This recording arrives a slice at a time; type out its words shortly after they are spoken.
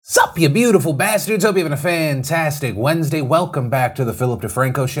up, you beautiful bastards? Hope you're having a fantastic Wednesday. Welcome back to the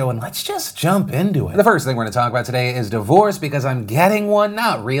DeFranco Show, and let's just jump into it. The first thing we're going to talk about today is divorce, because I'm getting one.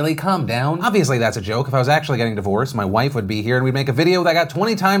 Not really, calm down. Obviously, that's a joke. If I was actually getting divorced, my wife would be here and we'd make a video that got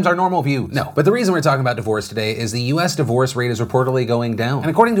 20 times our normal views. No, but the reason we're talking about divorce today is the US divorce rate is reportedly going down.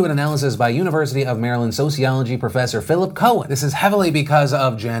 And according to an analysis by University of Maryland sociology professor Philip Cohen, this is heavily because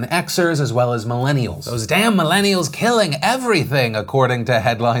of Gen Xers as well as millennials. Those damn millennials killing everything, according to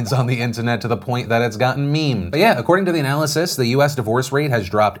headlines on the internet, to the point that it's gotten memed. But yeah, according to the analysis, the US divorce rate has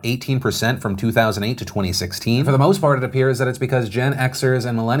dropped 18% from 2008 to 2016. For the most part, it appears that it's because Gen Xers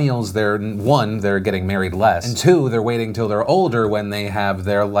and millennials, they're getting married less, and two, they're waiting till they're older when they have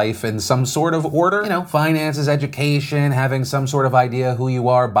their life in some sort of order. You know, finances, education, having some sort of idea who you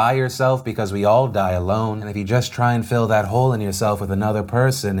are by yourself, because we all die alone. And if you just try and fill that hole in yourself with another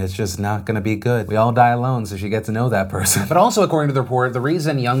person, it's just not gonna be good. We all die alone, so you get to know that person. But also, according to the report, the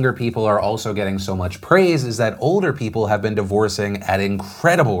reason younger people are also getting so much praise is that older people have been divorcing at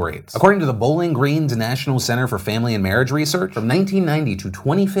incredible rates. According to the Bowling Green's National Center for Family and Marriage Research, from 1990 to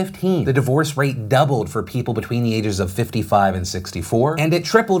 2015, the divorce rate doubled for people between the ages of 55 and 64, and it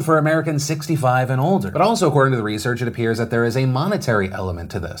tripled for Americans 65 and older. But also, according to the research, it appears that there is a monetary element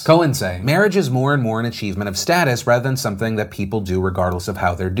to this. Cohen saying, marriage is more and more an achievement of status rather than something that people do regardless of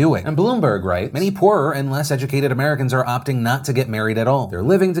how they're doing. And Bloomberg writes, many poorer and less educated Americans are opting not to get married at all. They're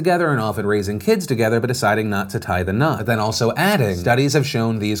living together and often raising kids together, but deciding not to tie the knot. But then also adding, studies have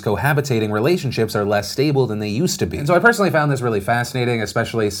shown these cohabitating relationships are less stable than they used to be. And so I personally found this really fascinating,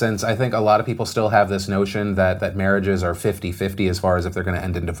 especially since I think a lot of people still have this notion that marriages are 50-50 as far as if they're going to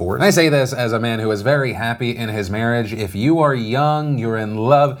end in divorce. And I say this as a man who is very happy in his marriage. If you are young, you're in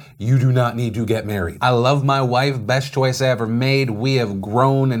love, you do not need to get married. I love my wife, best choice I ever made. We have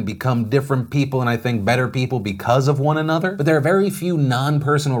grown and become different people, and I think better people because of one another. But there are very few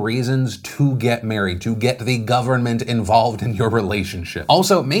non-personal reasons to get married, to get the government involved in your relationship.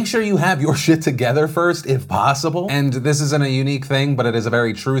 Also, make sure you have your shit together first, if possible. And this isn't a unique thing, but it is a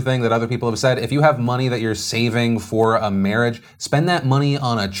very true thing that other people have said. If you have money that you're saving for a marriage, spend that money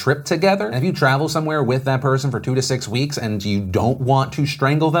on a trip together. And if you travel somewhere with that person for 2 to 6 weeks and you don't want to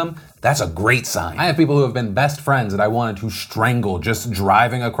strangle them, that's a great sign. I have people who have been best friends that I wanted to strangle just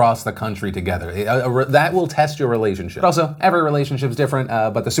driving across the country together. That will test your relationship. But also, every relationship's different,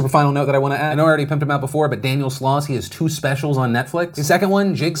 but the super final note that I want to add, I know I already pimped him out before, but Daniel Sloss, he has 2 specials on Netflix. The second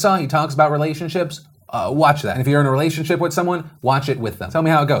one, Jigsaw, he talks about relationships. Watch that. And if you're in a relationship with someone, watch it with them. Tell me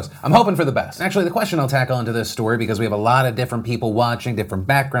how it goes. I'm hoping for the best. Actually, the question I'll tackle into this story, because we have a lot of different people watching, different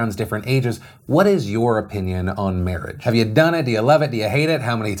backgrounds, different ages. What is your opinion on marriage? Have you done it? Do you love it? Do you hate it?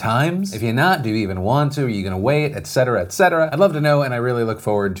 How many times? If you're not, do you even want to? Are you gonna wait? Etc., etc. I'd love to know, and I really look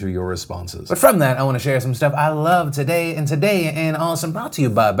forward to your responses. But from that, I want to share some stuff I love today, and awesome, brought to you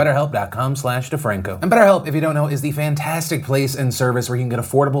by BetterHelp.com/DeFranco. And BetterHelp, if you don't know, is the fantastic place and service where you can get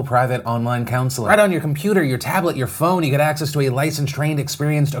affordable private online counseling. Right on your computer, your tablet, your phone, you get access to a licensed, trained,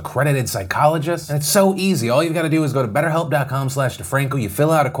 experienced, accredited psychologist. And it's so easy. All you've got to do is go to BetterHelp.com/DeFranco. You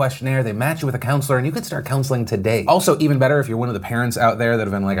fill out a questionnaire, they match you with a counselor, and you can start counseling today. Also, even better, if you're one of the parents out there that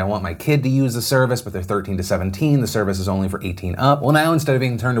have been like, I want my kid to use the service, but they're 13 to 17, the service is only for 18 up. Well, now instead of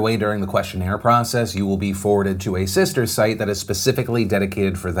being turned away during the questionnaire process, you will be forwarded to a sister site that is specifically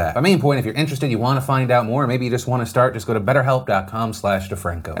dedicated for that. My main point, if you're interested, you want to find out more, maybe you just want to start, just go to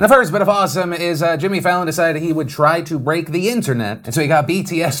BetterHelp.com/DeFranco. And the first bit of awesome is Jimmy Fallon decided he would try to break the internet, and so he got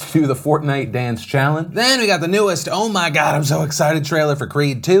BTS to do the Fortnite dance challenge. Then we got the newest, oh my god, I'm so excited, trailer for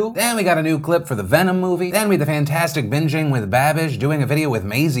Creed 2. Then we got a new clip for the Venom movie. Then we had the fantastic binging with Babish doing a video with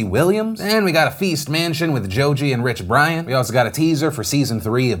Maisie Williams. Then we got a Feast Mansion with Joji and Rich Brian. We also got a teaser for season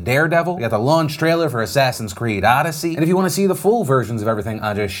 3 of Daredevil. We got the launch trailer for Assassin's Creed Odyssey. And if you want to see the full versions of everything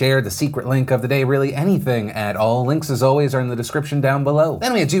I just shared, the secret link of the day, really anything at all, links as always are in the description down below.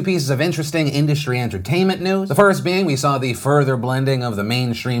 Then we had 2 pieces of interesting industry entertainment news. The first being, we saw the further blending of the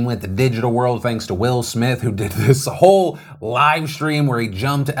mainstream with the digital world thanks to Will Smith, who did this whole live stream where he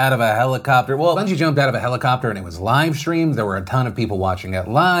jumped out of a helicopter. Well, once he jumped out of a helicopter and it was live streamed, there were a ton of people watching it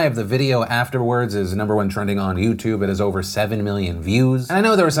live. The video afterwards is #1 trending on YouTube. It has over 7 million views. And I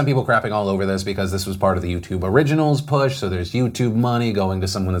know there were some people crapping all over this because this was part of the YouTube Originals push, so there's YouTube money going to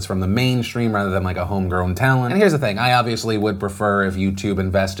someone that's from the mainstream rather than like a homegrown talent. And here's the thing, I obviously would prefer if YouTube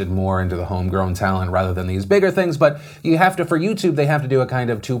invested more into the homegrown talent rather than these bigger things, but you have to, for YouTube, they have to do a kind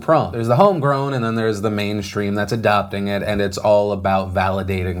of two-prong. There's the homegrown, and then there's the mainstream that's adopting it, and it's all about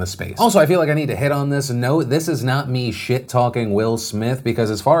validating the space. Also, I feel like I need to hit on this. No, this is not me shit-talking Will Smith,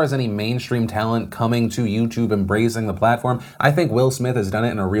 because as far as any mainstream talent coming to YouTube, embracing the platform, I think Will Smith has done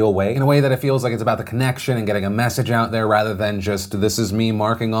it in a real way, in a way that it feels like it's about the connection and getting a message out there rather than just, this is me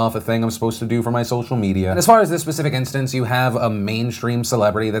marking off a thing I'm supposed to do for my social media. And as far as this specific instance, you have a mainstream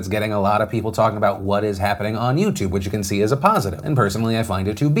celebrity that's getting a lot of people talking about what is happening on YouTube, which you can see as a positive. And personally, I find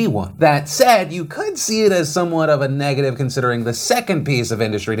it to be one. That said, you could see it as somewhat of a negative considering the second piece of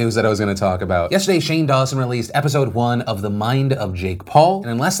industry news that I was going to talk about. Yesterday, Shane Dawson released episode 1 of The Mind of Jake Paul,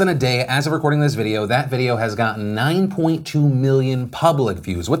 and in less than a day, as of recording this video, that video has gotten 9.2 million public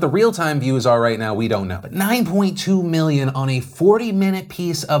views. What the real-time views are right now, we don't know. But 9.2 million on a 40-minute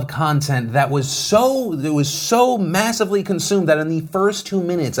piece of content that was so massively consumed that in the first 2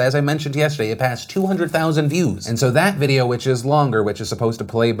 minutes, as I mentioned yesterday, it passed 200,000 views. And so that video, which is longer, which is supposed to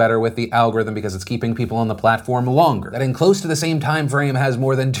play better with the algorithm because it's keeping people on the platform longer, that in close to the same time frame has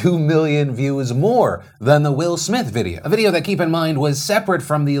more than 2 million views more than the Will Smith video. A video that, keep in mind, was separate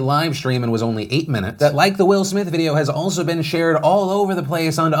from the live stream and was only 8 minutes, that, like the Will Smith video, has also been shared all over the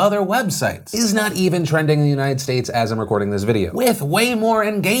place on other websites, is not even trending in the United States as I'm recording this video, with way more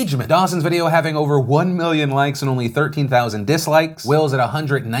engagement. Dawson's video having over 1 million likes and only 13,000 dislikes. Will's at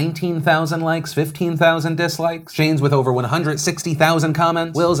 119,000 likes, 15,000 dislikes. Shane's with over 160,000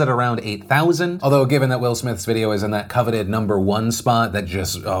 comments. Will's at around 8,000. Although given that Will Smith's video is in that coveted #1 spot that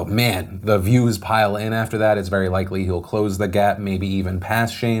just, oh man, the views pile in after that, it's very likely he'll close the gap, maybe even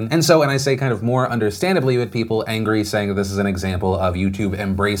pass Shane. And so, and I say kind of more understandably with people angry saying that this is an example of YouTube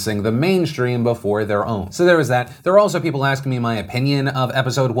embracing the mainstream before their own. So there was that. There were also people asking me my opinion of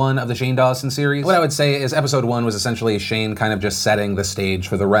episode 1 of the Shane Dawson series. What I would say is episode 1 was essentially Shane kind of just setting the stage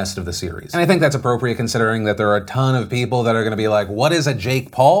for the rest of the series. And I think that's appropriate considering that there are a ton of people that are going to be like, what is a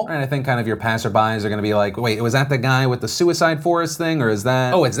Jake Paul? And I think kind of your passerbys are going to be like, wait, was that the guy with the suicide forest thing? Or is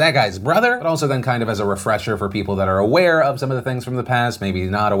that, oh, it's that guy's brother? But also then kind of as a refresher for people that are aware of some of the things from the past, maybe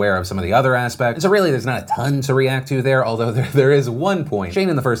not aware of some of the other aspects. And so really there's not a ton to react to there, although there is one point. Shane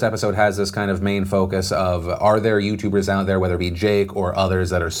in the first episode has this kind of main focus of, are there YouTubers out there, whether it be Jake or others,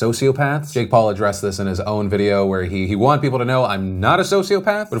 that are sociopaths? Jake Paul addressed this in his own video where he wanted people to know I'm not a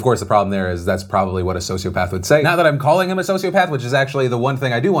sociopath, but of course the problem there is that's probably what a sociopath would say. Not that I'm calling him a sociopath, which is actually the one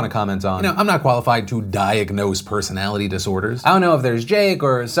thing I do want to comment on. You know, I'm not qualified to diagnose personality disorders. I don't know if there's Jake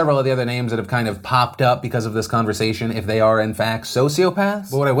or several of the other names that have kind of popped up because of this conversation, if they are in fact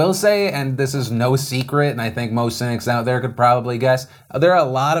sociopaths. But what I will say, and this is no secret, and I think most cynics out there could probably guess, there are a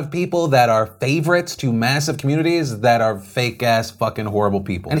lot of people that are favorites to massive communities that are fake ass fucking horrible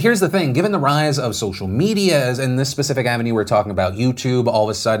people. And here's the thing, given the rise of social media, as in this specific avenue we're talking about, YouTube, all of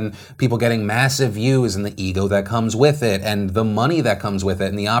a sudden people getting massive views and the ego that comes with it and the money that comes with it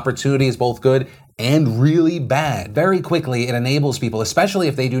and the opportunity is both good and really bad. Very quickly, it enables people, especially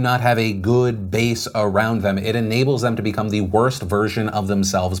if they do not have a good base around them, it enables them to become the worst version of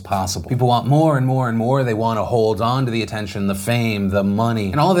themselves possible. People want more and more and more. They want to hold on to the attention, the fame, the money.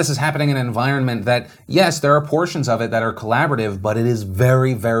 And all of this is happening in an environment that, yes, there are portions of it that are collaborative, but it is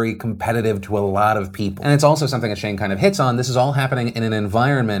very, very competitive to a lot of people. And it's also something that Shane kind of hits on. This is all happening in an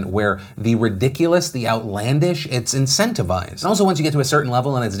environment where the ridiculous, the outlandish, it's incentivized. And also once you get to a certain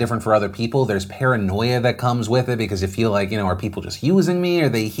level and it's different for other people, there's paranoia that comes with it because you feel like, you know, are people just using me? Are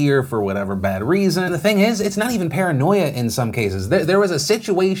they here for whatever bad reason? And the thing is, it's not even paranoia in some cases. There was a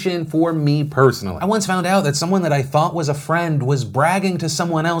situation for me personally. I once found out that someone that I thought was a friend was bragging to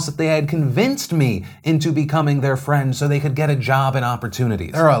someone else that they had convinced me into becoming their friend so they could get a job and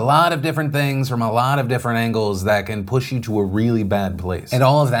opportunities. There are a lot of different things from a lot of different angles that can push you to a really bad place. And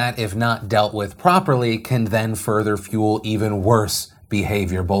all of that, if not dealt with properly, can then further fuel even worse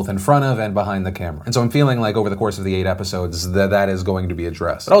behavior, both in front of and behind the camera. And so I'm feeling like over the course of the 8 episodes that is going to be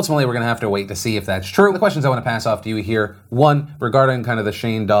addressed. But ultimately, we're gonna have to wait to see if that's true. The questions I wanna pass off to you here, one, regarding kind of the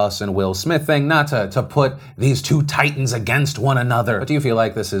Shane Dawson, Will Smith thing, not to put these two titans against one another, but do you feel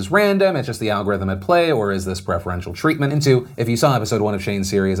like this is random, it's just the algorithm at play, or is this preferential treatment? And two, if you saw episode 1 of Shane's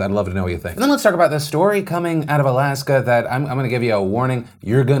series, I'd love to know what you think. And then let's talk about this story coming out of Alaska that I'm gonna give you a warning,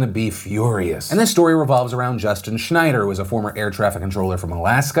 you're gonna be furious. And this story revolves around Justin Schneider, who is a former air traffic controller stroller from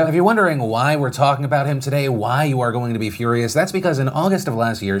Alaska. If you're wondering why we're talking about him today, why you are going to be furious, that's because in August of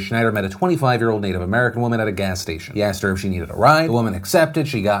last year, Schneider met a 25-year-old Native American woman at a gas station. He asked her if she needed a ride. The woman accepted,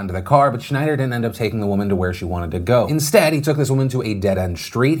 she got into the car, but Schneider didn't end up taking the woman to where she wanted to go. Instead, he took this woman to a dead-end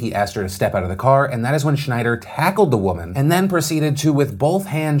street. He asked her to step out of the car, and that is when Schneider tackled the woman and then proceeded to, with both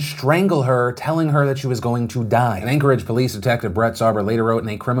hands, strangle her, telling her that she was going to die. An Anchorage police detective, Brett Sauber, later wrote in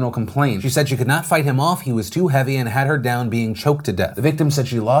a criminal complaint. She said she could not fight him off, he was too heavy, and had her down being choked to death. The victim said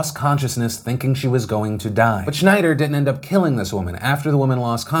she lost consciousness thinking she was going to die. But Schneider didn't end up killing this woman. After the woman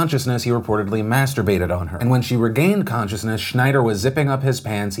lost consciousness, he reportedly masturbated on her. And when she regained consciousness, Schneider was zipping up his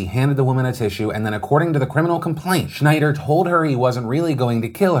pants, he handed the woman a tissue, and then according to the criminal complaint, Schneider told her he wasn't really going to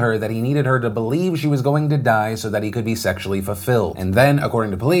kill her, that he needed her to believe she was going to die so that he could be sexually fulfilled. And then,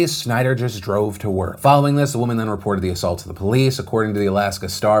 according to police, Schneider just drove to work. Following this, the woman then reported the assault to the police. According to the Alaska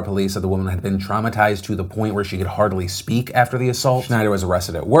Star, police said the woman had been traumatized to the point where she could hardly speak after the assault. Schneider was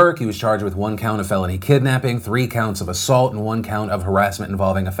arrested at work. He was charged with 1 count of felony kidnapping, 3 counts of assault, and 1 count of harassment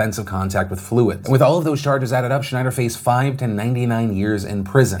involving offensive contact with fluids. And with all of those charges added up, Schneider faced 5 to 99 years in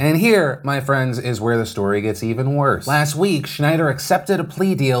prison. And here, my friends, is where the story gets even worse. Last week, Schneider accepted a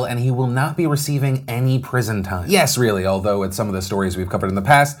plea deal and he will not be receiving any prison time. Yes, really, although with some of the stories we've covered in the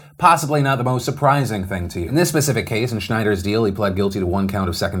past, possibly not the most surprising thing to you. In this specific case, in Schneider's deal, he pled guilty to 1 count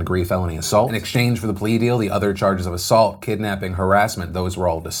of second-degree felony assault. In exchange for the plea deal, the other charges of assault, kidnapping, harassment, those were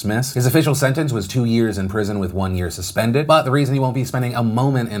all dismissed. His official sentence was 2 years in prison with 1 year suspended, but the reason he won't be spending a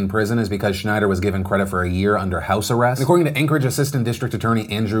moment in prison is because Schneider was given credit for a year under house arrest. And according to Anchorage Assistant District Attorney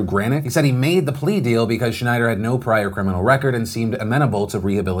Andrew Granick, he said he made the plea deal because Schneider had no prior criminal record and seemed amenable to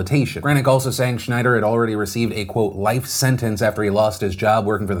rehabilitation. Granick also saying Schneider had already received a, quote, life sentence after he lost his job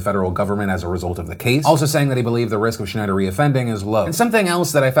working for the federal government as a result of the case, also saying that he believed the risk of Schneider reoffending is low. And something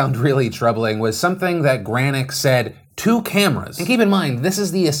else that I found really troubling was something that Granick said to cameras. And keep in mind, this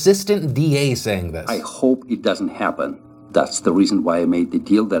is the assistant DA saying this. I hope it doesn't happen. That's the reason why I made the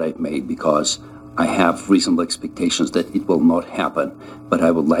deal that I've made, because I have reasonable expectations that it will not happen. But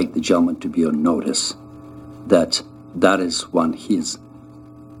I would like the gentleman to be on notice that that is one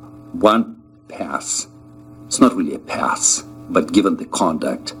pass. It's not really a pass, but given the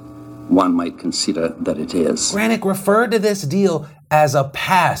conduct, one might consider that it is. Granick referred to this deal as a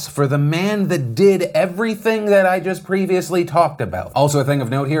pass for the man that did everything that I just previously talked about. Also, a thing of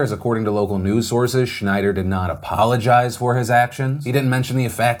note here is, according to local news sources, Schneider did not apologize for his actions. He didn't mention the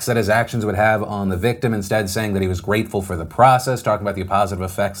effects that his actions would have on the victim, instead saying that he was grateful for the process, talking about the positive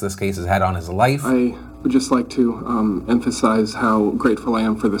effects this case has had on his life. I would just like to emphasize how grateful I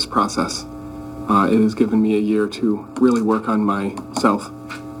am for this process. It has given me a year to really work on myself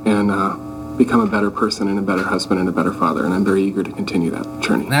and become a better person and a better husband and a better father, and I'm very eager to continue that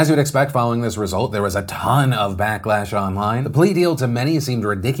journey. And as you would expect following this result, there was a ton of backlash online. The plea deal to many seemed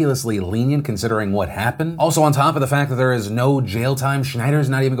ridiculously lenient considering what happened. Also, on top of the fact that there is no jail time, Schneider's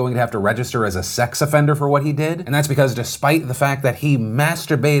not even going to have to register as a sex offender for what he did. And that's because despite the fact that he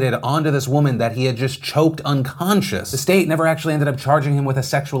masturbated onto this woman that he had just choked unconscious, the state never actually ended up charging him with a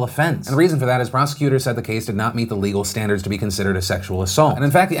sexual offense. And the reason for that is prosecutors said the case did not meet the legal standards to be considered a sexual assault. And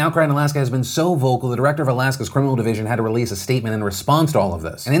in fact, the outcry in Alaska has been so vocal, the director of Alaska's criminal division had to release a statement in response to all of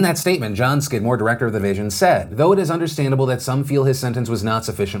this. And in that statement, John Skidmore, director of the division, said, "Though it is understandable that some feel his sentence was not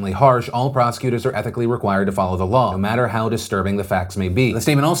sufficiently harsh, all prosecutors are ethically required to follow the law, no matter how disturbing the facts may be." The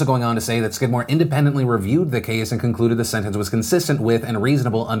statement also going on to say that Skidmore independently reviewed the case and concluded the sentence was consistent with and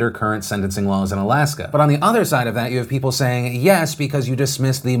reasonable under current sentencing laws in Alaska. But on the other side of that, you have people saying, yes, because you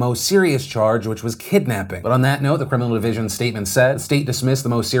dismissed the most serious charge, which was kidnapping. But on that note, the criminal division statement said, the state dismissed the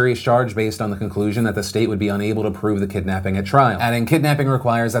most serious charge based on the conclusion that the state would be unable to prove the kidnapping at trial, adding kidnapping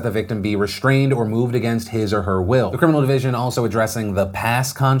requires that the victim be restrained or moved against his or her will. The criminal division also addressing the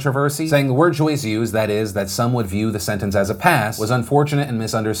pass controversy, saying the word choice used, that is, that some would view the sentence as a pass, was unfortunate and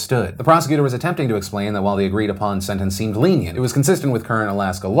misunderstood. The prosecutor was attempting to explain that while the agreed upon sentence seemed lenient, it was consistent with current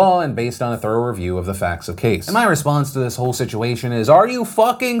Alaska law and based on a thorough review of the facts of case. And my response to this whole situation is, are you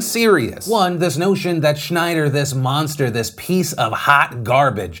fucking serious? One, this notion that Schneider, this monster, this piece of hot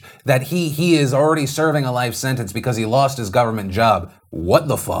garbage, that he is already serving a life sentence because he lost his government job. What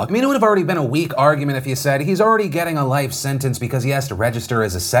the fuck? I mean, it would have already been a weak argument if you said he's already getting a life sentence because he has to register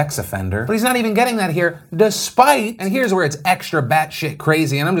as a sex offender. But he's not even getting that here, despite, and here's where it's extra batshit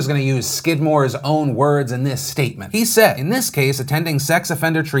crazy, and I'm just gonna use Skidmore's own words in this statement. He said, in this case, attending sex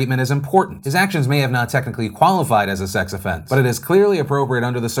offender treatment is important. His actions may have not technically qualified as a sex offense, but it is clearly appropriate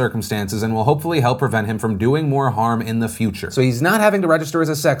under the circumstances and will hopefully help prevent him from doing more harm in the future. So he's not having to register as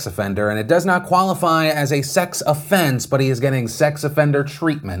a sex offender, and it does not qualify as a sex offense, but he is getting sex offender offender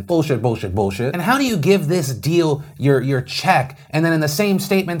treatment. Bullshit, bullshit, bullshit. And how do you give this deal your check and then in the same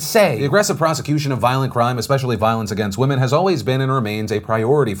statement say, the aggressive prosecution of violent crime, especially violence against women, has always been and remains a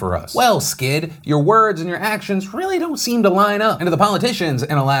priority for us? Well, Skid, your words and your actions really don't seem to line up. And to the politicians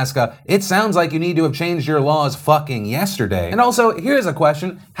in Alaska, it sounds like you need to have changed your laws fucking yesterday. And also, here's a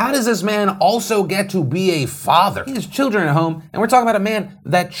question. How does this man also get to be a father? He has children at home, and we're talking about a man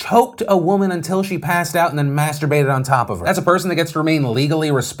that choked a woman until she passed out and then masturbated on top of her. That's a person that gets to remain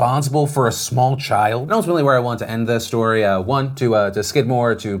legally responsible for a small child. And ultimately where I want to end this story, one, to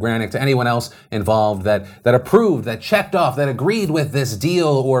Skidmore, to Granick, to anyone else involved that approved, that checked off, that agreed with this deal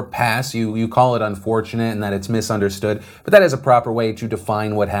or pass. You call it unfortunate and that it's misunderstood, but that is a proper way to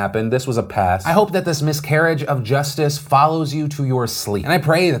define what happened. This was a pass. I hope that this miscarriage of justice follows you to your sleep. And I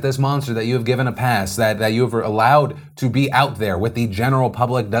pray that this monster that you have given a pass, that you have allowed to be out there with the general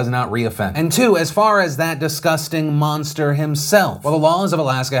public, does not reoffend. And two, as far as that disgusting monster himself, well, the laws of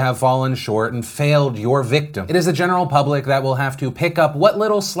Alaska have fallen short and failed your victim. It is the general public that will have to pick up what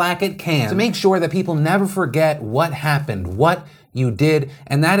little slack it can to make sure that people never forget what happened, what you did,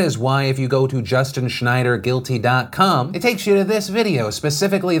 and that is why if you go to justinschneiderguilty.com, it takes you to this video,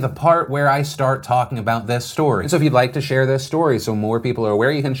 specifically the part where I start talking about this story. And so if you'd like to share this story so more people are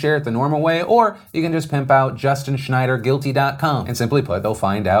aware, you can share it the normal way, or you can just pimp out justinschneiderguilty.com, and simply put, they'll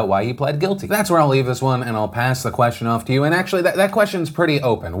find out why he pled guilty. That's where I'll leave this one, and I'll pass the question off to you. And actually, that question's pretty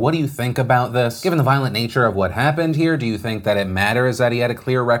open. What do you think about this? Given the violent nature of what happened here, do you think that it matters that he had a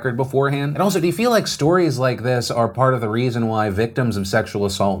clear record beforehand? And also, do you feel like stories like this are part of the reason why victims of sexual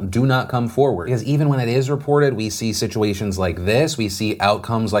assault do not come forward? Because even when it is reported, we see situations like this, we see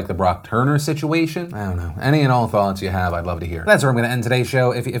outcomes like the Brock Turner situation. I don't know. Any and all thoughts you have, I'd love to hear. That's where I'm going to end today's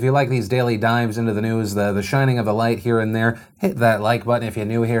show. If you like these daily dives into the news, the shining of the light here and there, hit that like button. If you're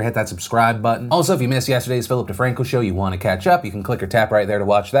new here, hit that subscribe button. Also, if you missed yesterday's Philip DeFranco show, you want to catch up, you can click or tap right there to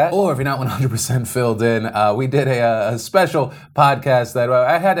watch that. Or if you're not 100% filled in, we did a special podcast that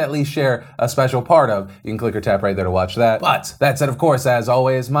I had to at least share a special part of. You can click or tap right there to watch that. But that said, of course, as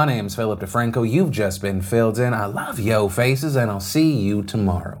always, my name's Philip DeFranco. You've just been filled in. I love yo faces, and I'll see you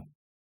tomorrow.